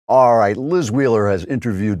All right, Liz Wheeler has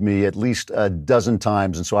interviewed me at least a dozen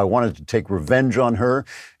times, and so I wanted to take revenge on her.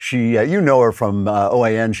 She, you know her from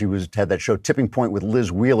OAN. She had that show Tipping Point with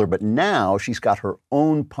Liz Wheeler, but now she's got her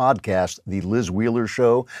own podcast, The Liz Wheeler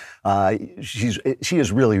Show. She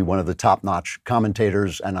is really one of the top-notch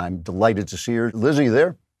commentators, and I'm delighted to see her. Liz, are you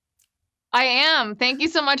there? I am. Thank you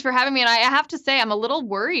so much for having me. And I have to say, I'm a little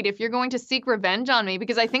worried if you're going to seek revenge on me,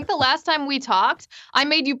 because I think the last time we talked, I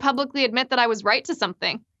made you publicly admit that I was right to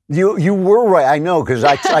something. You were right, I know, because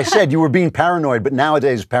I said you were being paranoid, but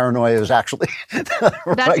nowadays paranoia is actually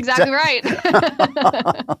That's exactly right.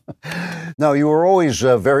 No, you were always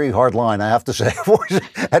a very hard line, I have to say. I've always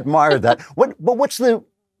admired that. What's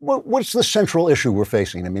the central issue we're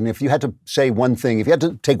facing? I mean, if you had to say one thing, if you had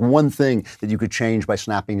to take one thing that you could change by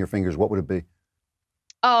snapping your fingers, what would it be?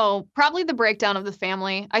 Oh, probably the breakdown of the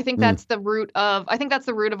family. I think that's the root of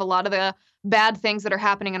a lot of the bad things that are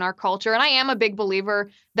happening in our culture. And I am a big believer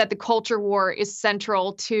that the culture war is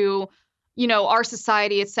central to, our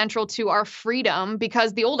society. It's central to our freedom,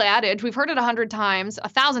 because the old adage, we've heard it 100 times,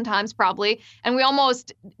 1,000 times probably, and we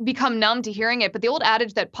almost become numb to hearing it. But the old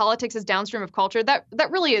adage that politics is downstream of culture, that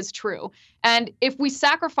really is true. And if we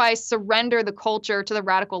surrender the culture to the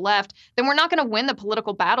radical left, then we're not going to win the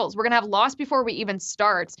political battles. We're going to have lost before we even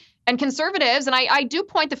start. And conservatives, and I do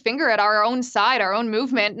point the finger at our own side, our own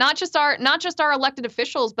movement, not just our elected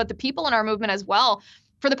officials, but the people in our movement as well.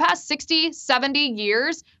 For the past 60, 70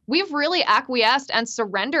 years, we've really acquiesced and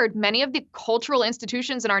surrendered many of the cultural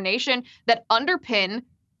institutions in our nation that underpin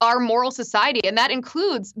our moral society. And that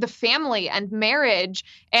includes the family and marriage,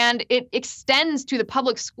 and it extends to the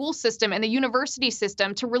public school system and the university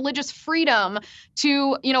system, to religious freedom,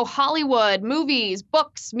 to, Hollywood, movies,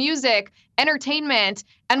 books, music, entertainment.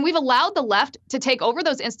 And we've allowed the left to take over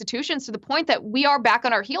those institutions to the point that we are back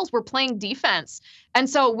on our heels. We're playing defense. And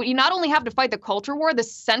so we not only have to fight the culture war, the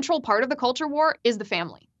central part of the culture war is the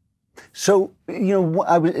family. So,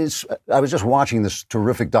 I was just watching this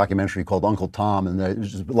terrific documentary called Uncle Tom, and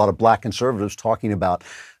there's a lot of black conservatives talking about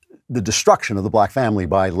the destruction of the black family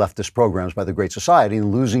by leftist programs, by the Great Society,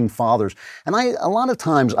 and losing fathers. And a lot of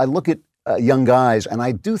times I look at young guys, and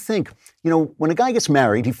I do think, when a guy gets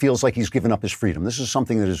married, he feels like he's given up his freedom. This is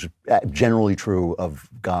something that is generally true of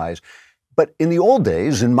guys. But in the old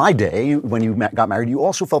days, in my day, when you got married, you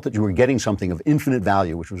also felt that you were getting something of infinite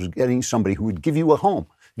value, which was getting somebody who would give you a home,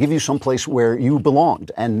 give you some place where you belonged,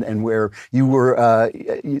 and where you were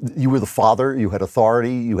the father, you had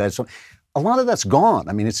authority, you had some. A lot of that's gone.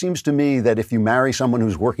 I mean, it seems to me that if you marry someone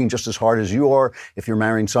who's working just as hard as you are, if you're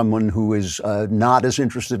marrying someone who is not as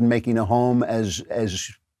interested in making a home as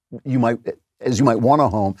you might want a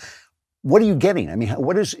home, what are you getting? I mean,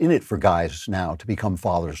 what is in it for guys now to become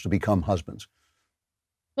fathers, to become husbands?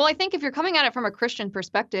 Well, I think if you're coming at it from a Christian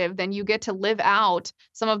perspective, then you get to live out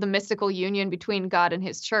some of the mystical union between God and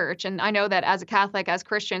his church. And I know that as a Catholic, as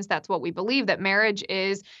Christians, that's what we believe, that marriage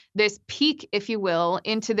is this peak, if you will,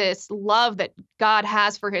 into this love that God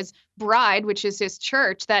has for his bride, which is his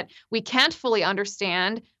church, that we can't fully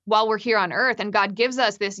understand while we're here on earth. And God gives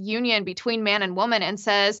us this union between man and woman and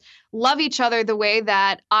says, love each other the way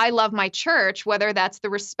that I love my church, whether that's the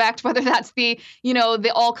respect, whether that's the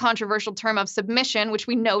all controversial term of submission, which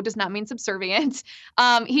we know does not mean subservient.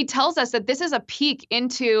 He tells us that this is a peek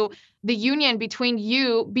into the union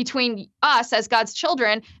between us as God's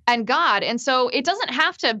children and God. And so it doesn't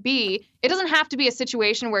have to be a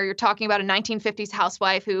situation where you're talking about a 1950s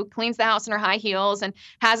housewife who cleans the house in her high heels and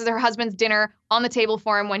has her husband's dinner on the table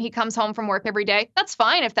for him when he comes home from work every day. That's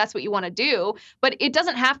fine if that's what you want to do, but it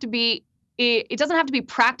doesn't have to be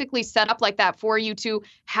practically set up like that for you to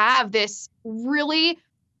have this really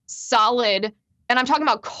solid, and I'm talking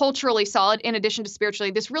about culturally solid in addition to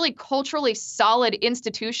spiritually, this really culturally solid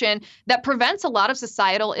institution that prevents a lot of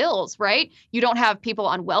societal ills, right? You don't have people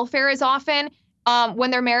on welfare as often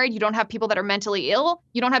when they're married. You don't have people that are mentally ill.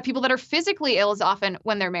 You don't have people that are physically ill as often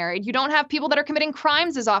when they're married. You don't have people that are committing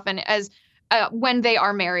crimes as often as when they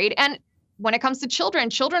are married. And when it comes to children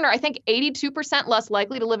are, I think, 82% less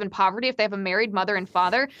likely to live in poverty if they have a married mother and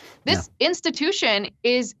father. This institution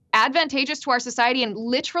is advantageous to our society in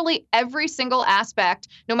literally every single aspect,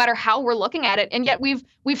 no matter how we're looking at it. And yet we've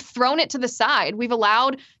thrown it to the side. We've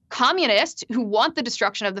allowed communists who want the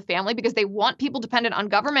destruction of the family because they want people dependent on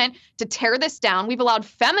government to tear this down. We've allowed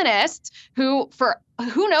feminists who, for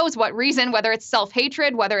who knows what reason, whether it's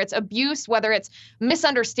self-hatred, whether it's abuse, whether it's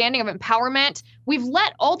misunderstanding of empowerment, we've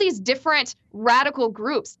let all these different radical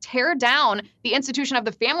groups tear down the institution of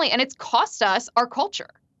the family, and it's cost us our culture.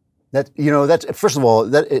 That's first of all,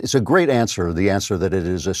 that it's a great answer. The answer that it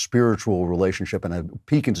is a spiritual relationship and a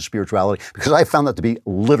peek into spirituality, because I found that to be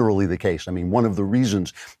literally the case. I mean, one of the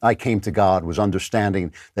reasons I came to God was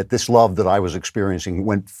understanding that this love that I was experiencing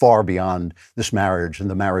went far beyond this marriage, and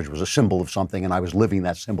the marriage was a symbol of something, and I was living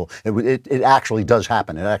that symbol. It actually does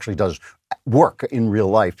happen. It actually does work in real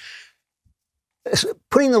life.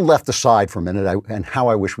 Putting the left aside for a minute, and how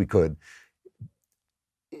I wish we could,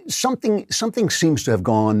 something seems to have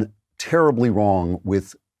gone terribly wrong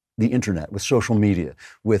with the internet, with social media,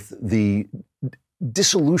 with the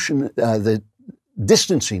dissolution, the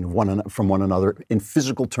distancing from one another in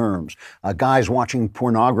physical terms. Guys watching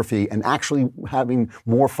pornography and actually having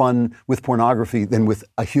more fun with pornography than with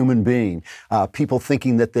a human being. People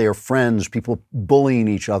thinking that they are friends, people bullying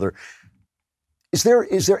each other. Is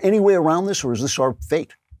there any way around this, or is this our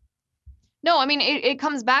fate? No, I mean, it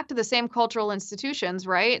comes back to the same cultural institutions,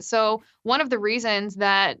 right? So one of the reasons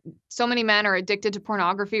that so many men are addicted to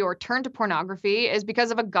pornography or turn to pornography is because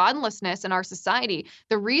of a godlessness in our society.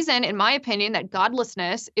 The reason, in my opinion, that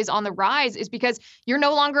godlessness is on the rise is because you're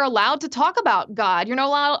no longer allowed to talk about God. You're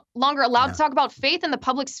no longer allowed to talk about faith in the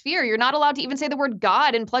public sphere. You're not allowed to even say the word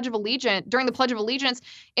God in Pledge of Allegiance, during the Pledge of Allegiance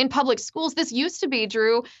in public schools. This used to be,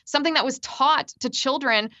 Drew, something that was taught to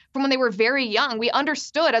children from when they were very young. We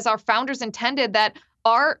understood, as our founders intended, that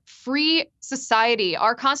our free society,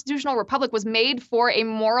 our constitutional republic, was made for a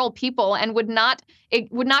moral people and would not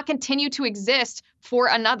continue to exist for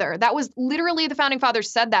another. That was literally, the founding fathers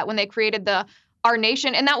said that when they created our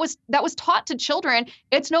nation, and that was taught to children.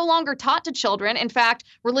 It's no longer taught to children. In fact,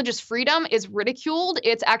 religious freedom is ridiculed.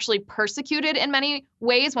 It's actually persecuted in many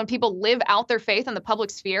ways when people live out their faith in the public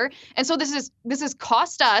sphere. And so this has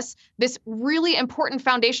cost us this really important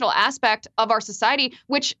foundational aspect of our society,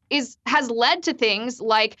 which has led to things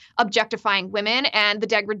like objectifying women and the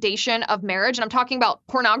degradation of marriage. And I'm talking about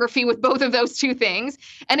pornography with both of those two things.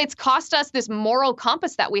 And it's cost us this moral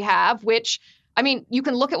compass that we have, which, I mean, you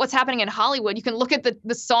can look at what's happening in Hollywood. You can look at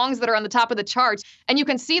the songs that are on the top of the charts, and you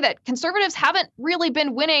can see that conservatives haven't really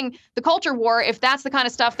been winning the culture war if that's the kind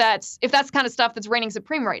of stuff that's reigning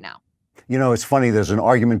supreme right now. You know, it's funny, there's an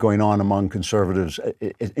argument going on among conservatives,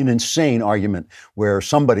 an insane argument where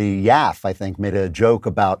somebody, Yaff, I think, made a joke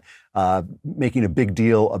about making a big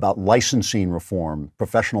deal about licensing reform,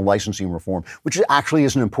 professional licensing reform, which actually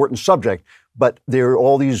is an important subject. But there are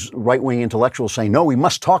all these right-wing intellectuals saying, no, we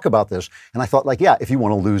must talk about this. And I thought, like, yeah, if you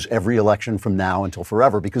want to lose every election from now until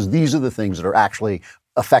forever, because these are the things that are actually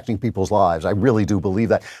affecting people's lives. I really do believe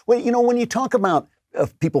that. Well, you know, when you talk about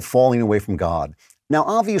people falling away from God, now,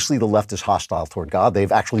 obviously, the left is hostile toward God.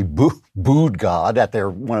 They've actually booed God at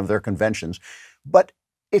one of their conventions. But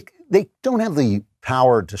they don't have the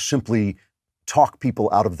power to simply talk people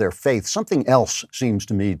out of their faith. Something else seems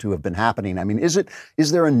to me to have been happening. I mean, is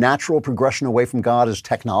there a natural progression away from God as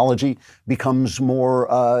technology becomes more,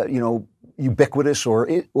 ubiquitous,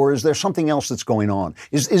 or is there something else that's going on?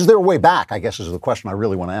 Is there a way back, I guess, is the question I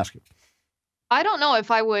really want to ask you. I don't know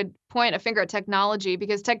if I would point a finger at technology,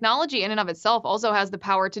 because technology in and of itself also has the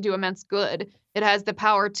power to do immense good. It has the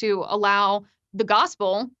power to allow the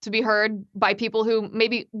gospel to be heard by people who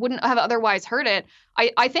maybe wouldn't have otherwise heard it.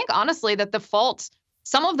 I think, honestly, that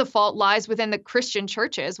some of the fault lies within the Christian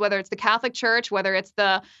churches, whether it's the Catholic Church, whether it's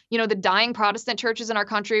the dying Protestant churches in our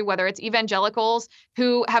country, whether it's evangelicals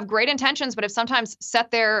who have great intentions, but have sometimes set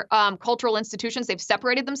their cultural institutions. They've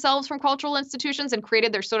separated themselves from cultural institutions and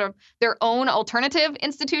created their own alternative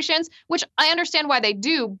institutions, which I understand why they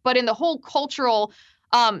do. But in the whole cultural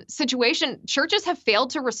situation, churches have failed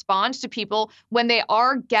to respond to people when they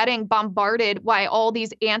are getting bombarded by all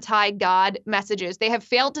these anti-God messages. They have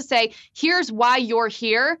failed to say, here's why you're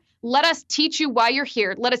here. Let us teach you why you're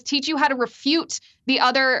here. Let us teach you how to refute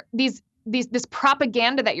this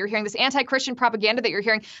propaganda that you're hearing, this anti-Christian propaganda that you're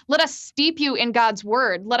hearing. Let us steep you in God's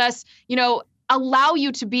word. Let us, allow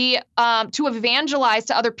you to be to evangelize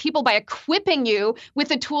to other people by equipping you with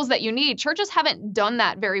the tools that you need. Churches haven't done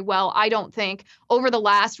that very well, I don't think, over the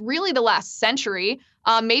last century.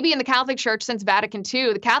 Maybe in the Catholic Church since Vatican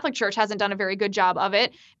II, the Catholic Church hasn't done a very good job of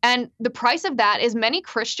it. And the price of that is many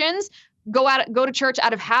Christians go to church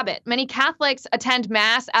out of habit. Many Catholics attend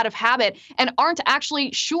Mass out of habit and aren't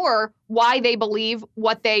actually sure why they believe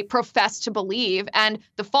what they profess to believe. And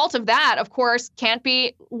the fault of that, of course, can't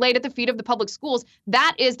be laid at the feet of the public schools.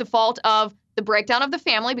 That is the fault of the breakdown of the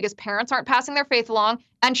family, because parents aren't passing their faith along,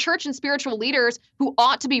 and church and spiritual leaders who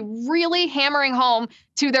ought to be really hammering home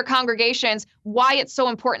to their congregations why it's so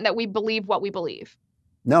important that we believe what we believe.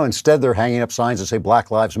 No, instead they're hanging up signs that say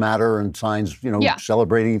Black Lives Matter and signs,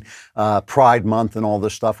 celebrating Pride Month and all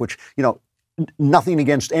this stuff, which, nothing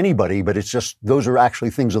against anybody, but it's just those are actually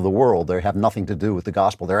things of the world. They have nothing to do with the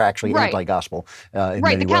gospel. They're actually anti-gospel in right.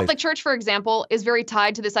 many The ways. Catholic Church, for example, is very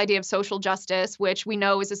tied to this idea of social justice, which we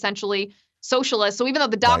know is essentially socialist. So even though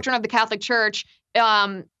the doctrine of the Catholic Church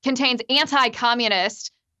contains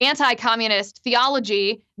anti-communist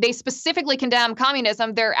theology, they specifically condemn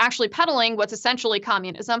communism. They're actually peddling what's essentially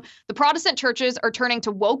communism. The Protestant churches are turning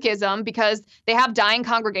to wokeism because they have dying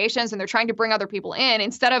congregations and they're trying to bring other people in.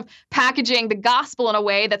 Instead of packaging the gospel in a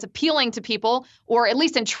way that's appealing to people or at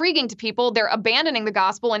least intriguing to people, they're abandoning the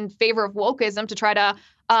gospel in favor of wokeism to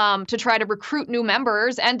try to recruit new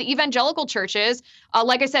members. And the evangelical churches,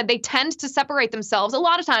 like I said, they tend to separate themselves a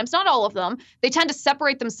lot of times, not all of them. They tend to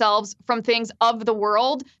separate themselves from things of the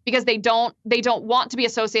world because they don't want to be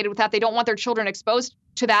associated with that. They don't want their children exposed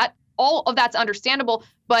to that. All of that's understandable.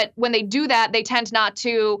 But when they do that, they tend not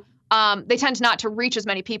to reach as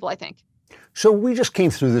many people, I think. So we just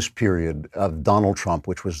came through this period of Donald Trump,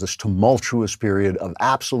 which was this tumultuous period of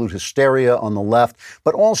absolute hysteria on the left,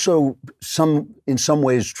 but also in some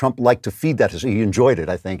ways, Trump liked to feed that. He enjoyed it,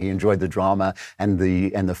 I think. He enjoyed the drama and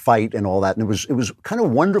the fight and all that. And it was kind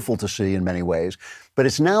of wonderful to see in many ways. But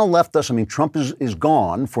it's now left us, I mean, Trump is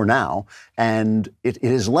gone for now, and it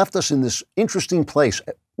has left us in this interesting place.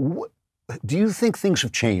 Do you think things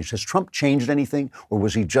have changed? Has Trump changed anything, or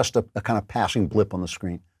was he just a kind of passing blip on the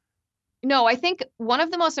screen? No, I think one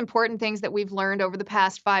of the most important things that we've learned over the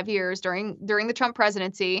past 5 years during the Trump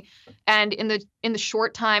presidency and in the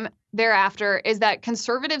short time thereafter is that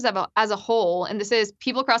conservatives as a whole, and this is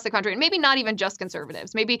people across the country, and maybe not even just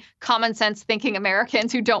conservatives, maybe common sense thinking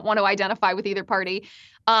Americans who don't want to identify with either party,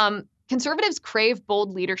 conservatives crave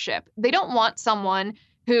bold leadership. They don't want someone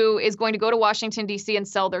who is going to go to Washington, D.C. and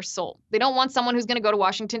sell their soul. They don't want someone who's going to go to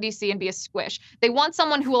Washington, D.C. and be a squish. They want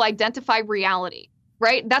someone who will identify reality.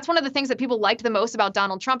 Right? That's one of the things that people liked the most about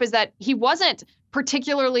Donald Trump is that he wasn't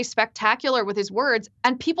particularly spectacular with his words.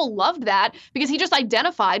 And people loved that because he just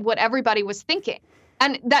identified what everybody was thinking.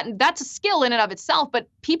 And that's a skill in and of itself. But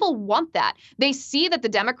people want that. They see that the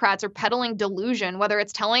Democrats are peddling delusion, whether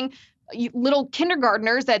it's telling little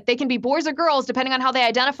kindergartners that they can be boys or girls depending on how they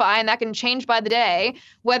identify, and that can change by the day.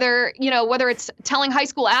 Whether it's telling high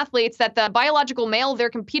school athletes that the biological male they're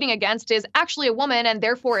competing against is actually a woman and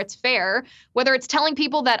therefore it's fair. Whether it's telling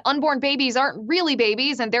people that unborn babies aren't really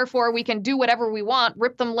babies and therefore we can do whatever we want,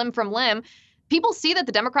 rip them limb from limb. People see that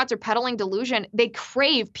the Democrats are peddling delusion.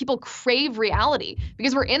 People crave reality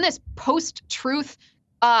because we're in this post-truth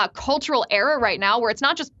cultural era right now where it's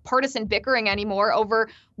not just partisan bickering anymore over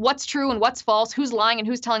what's true and what's false, who's lying and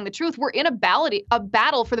who's telling the truth. We're in a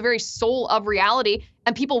battle for the very soul of reality,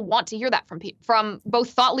 and people want to hear that from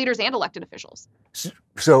both thought leaders and elected officials.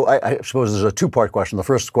 So I suppose there's a two-part question. The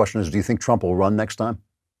first question is, do you think Trump will run next time?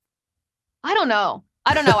 I don't know.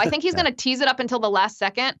 I think he's going to tease it up until the last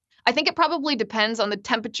second. I think it probably depends on the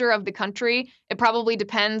temperature of the country. It probably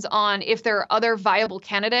depends on if there are other viable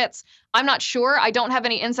candidates. I'm not sure. I don't have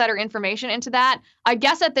any insider information into that. I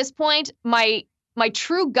guess at this point, my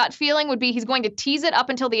true gut feeling would be he's going to tease it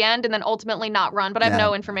up until the end and then ultimately not run. But I have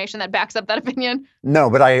no information that backs up that opinion.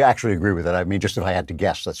 No, but I actually agree with it. I mean, just if I had to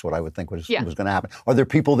guess, that's what I would think was going to happen. Are there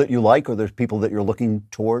people that you like? Or there's people that you're looking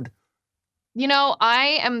toward?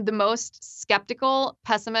 I am the most skeptical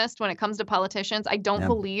pessimist when it comes to politicians. I don't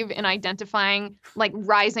believe in identifying like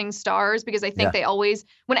rising stars because I think they always,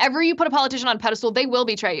 whenever you put a politician on a pedestal, they will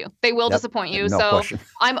betray you. They will disappoint you. No question.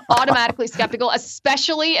 I'm automatically skeptical,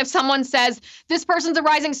 especially if someone says this person's a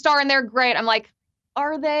rising star and they're great. I'm like,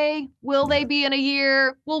 are they? Will they be in a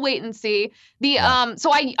year? We'll wait and see.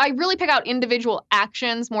 So I really pick out individual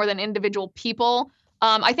actions more than individual people.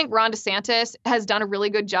 I think Ron DeSantis has done a really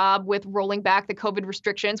good job with rolling back the COVID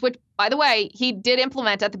restrictions, which, by the way, he did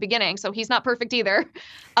implement at the beginning, so he's not perfect either.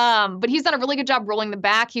 But he's done a really good job rolling them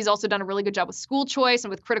back. He's also done a really good job with school choice and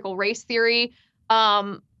with critical race theory.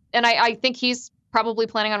 And I think he's probably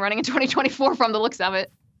planning on running in 2024 from the looks of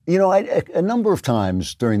it. A number of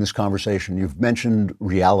times during this conversation, you've mentioned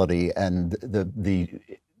reality and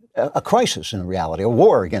a crisis in reality, a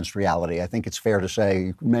war against reality. I think it's fair to say.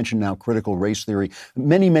 You mentioned now critical race theory.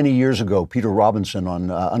 Many, many years ago, Peter Robinson on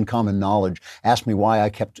Uncommon Knowledge asked me why I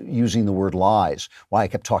kept using the word lies, why I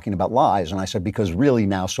kept talking about lies. And I said, because really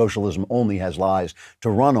now socialism only has lies to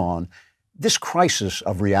run on. This crisis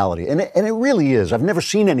of reality, and it really is. I've never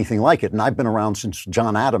seen anything like it, and I've been around since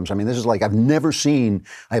John Adams. I mean, this is like I've never seen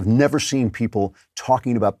people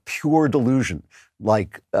talking about pure delusion,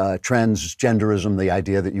 like transgenderism, the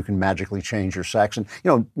idea that you can magically change your sex. And,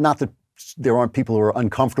 not that there aren't people who are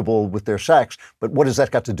uncomfortable with their sex, but what has that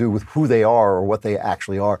got to do with who they are or what they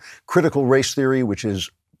actually are? Critical race theory, which is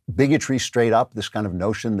bigotry straight up, this kind of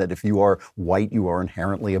notion that if you are white, you are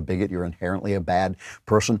inherently a bigot, you're inherently a bad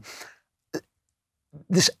person.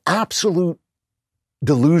 This absolute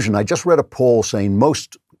delusion. I just read a poll saying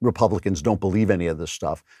most Republicans don't believe any of this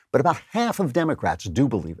stuff, but about half of Democrats do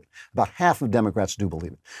believe it. About half of Democrats do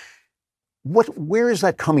believe it. Where is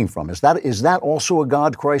that coming from? Is that also a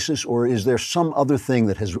God crisis, or is there some other thing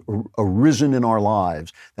that has arisen in our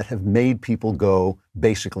lives that have made people go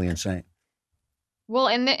basically insane? Well,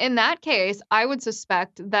 in that case, I would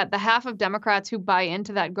suspect that the half of Democrats who buy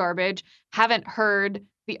into that garbage haven't heard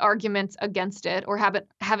the arguments against it, or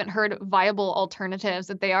haven't heard viable alternatives,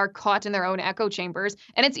 that they are caught in their own echo chambers.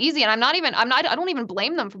 And it's easy. And I don't even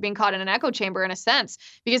blame them for being caught in an echo chamber in a sense,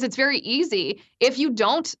 because it's very easy. If you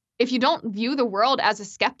don't view the world as a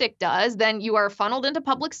skeptic does, then you are funneled into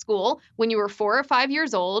public school when you were 4 or 5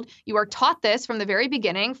 years old. You are taught this from the very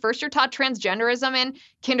beginning. First, you're taught transgenderism in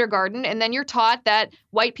kindergarten, and then you're taught that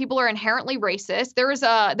white people are inherently racist. There's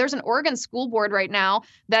an Oregon school board right now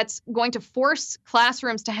that's going to force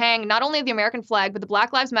classrooms to hang not only the American flag, but the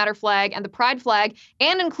Black Lives Matter flag and the Pride flag,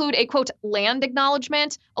 and include a, quote, land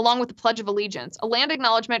acknowledgement along with the Pledge of Allegiance. A land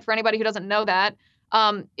acknowledgement, for anybody who doesn't know that,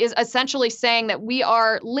 is essentially saying that we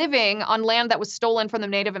are living on land that was stolen from the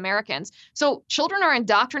Native Americans. So children are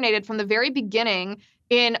indoctrinated from the very beginning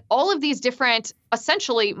in all of these different,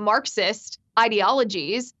 essentially Marxist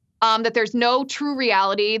ideologies, that there's no true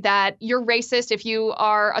reality, that you're racist if you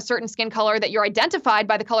are a certain skin color, that you're identified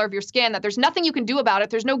by the color of your skin, that there's nothing you can do about it,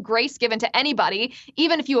 there's no grace given to anybody,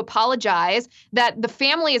 even if you apologize, that the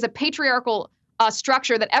family is a patriarchal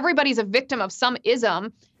structure, that everybody's a victim of some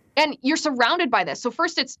ism. And you're surrounded by this. So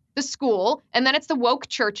first it's the school, and then it's the woke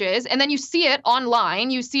churches, and then you see it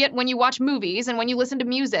online. You see it when you watch movies and when you listen to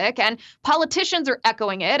music, and politicians are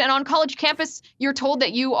echoing it. And on college campus, you're told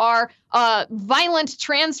that you are a violent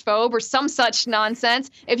transphobe or some such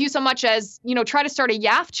nonsense if you so much as, try to start a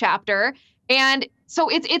YAF chapter. And so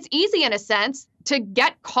it's easy in a sense to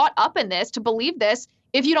get caught up in this, to believe this,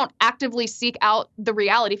 if you don't actively seek out the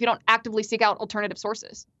reality, if you don't actively seek out alternative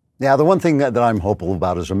sources. Yeah, the one thing that I'm hopeful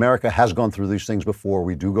about is America has gone through these things before.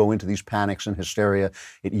 We do go into these panics and hysteria.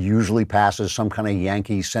 It usually passes. Some kind of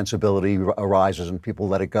Yankee sensibility arises and people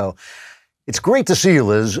let it go. It's great to see you,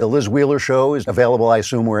 Liz. The Liz Wheeler Show is available, I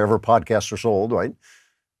assume, wherever podcasts are sold, right?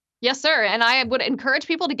 Yes, sir. And I would encourage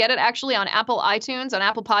people to get it actually on Apple iTunes, on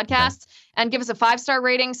Apple Podcasts, and give us a 5-star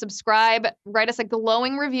rating, subscribe, write us a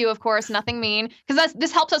glowing review, of course, nothing mean. Because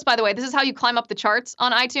this helps us, by the way. This is how you climb up the charts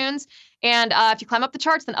on iTunes. And if you climb up the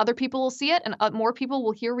charts, then other people will see it, and more people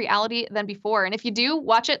will hear reality than before. And if you do,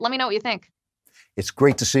 watch it. Let me know what you think. It's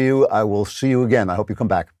great to see you. I will see you again. I hope you come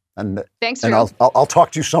back. And thanks, Drew. And I'll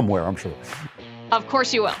talk to you somewhere, I'm sure. Of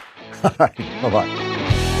course you will. All right. Bye-bye.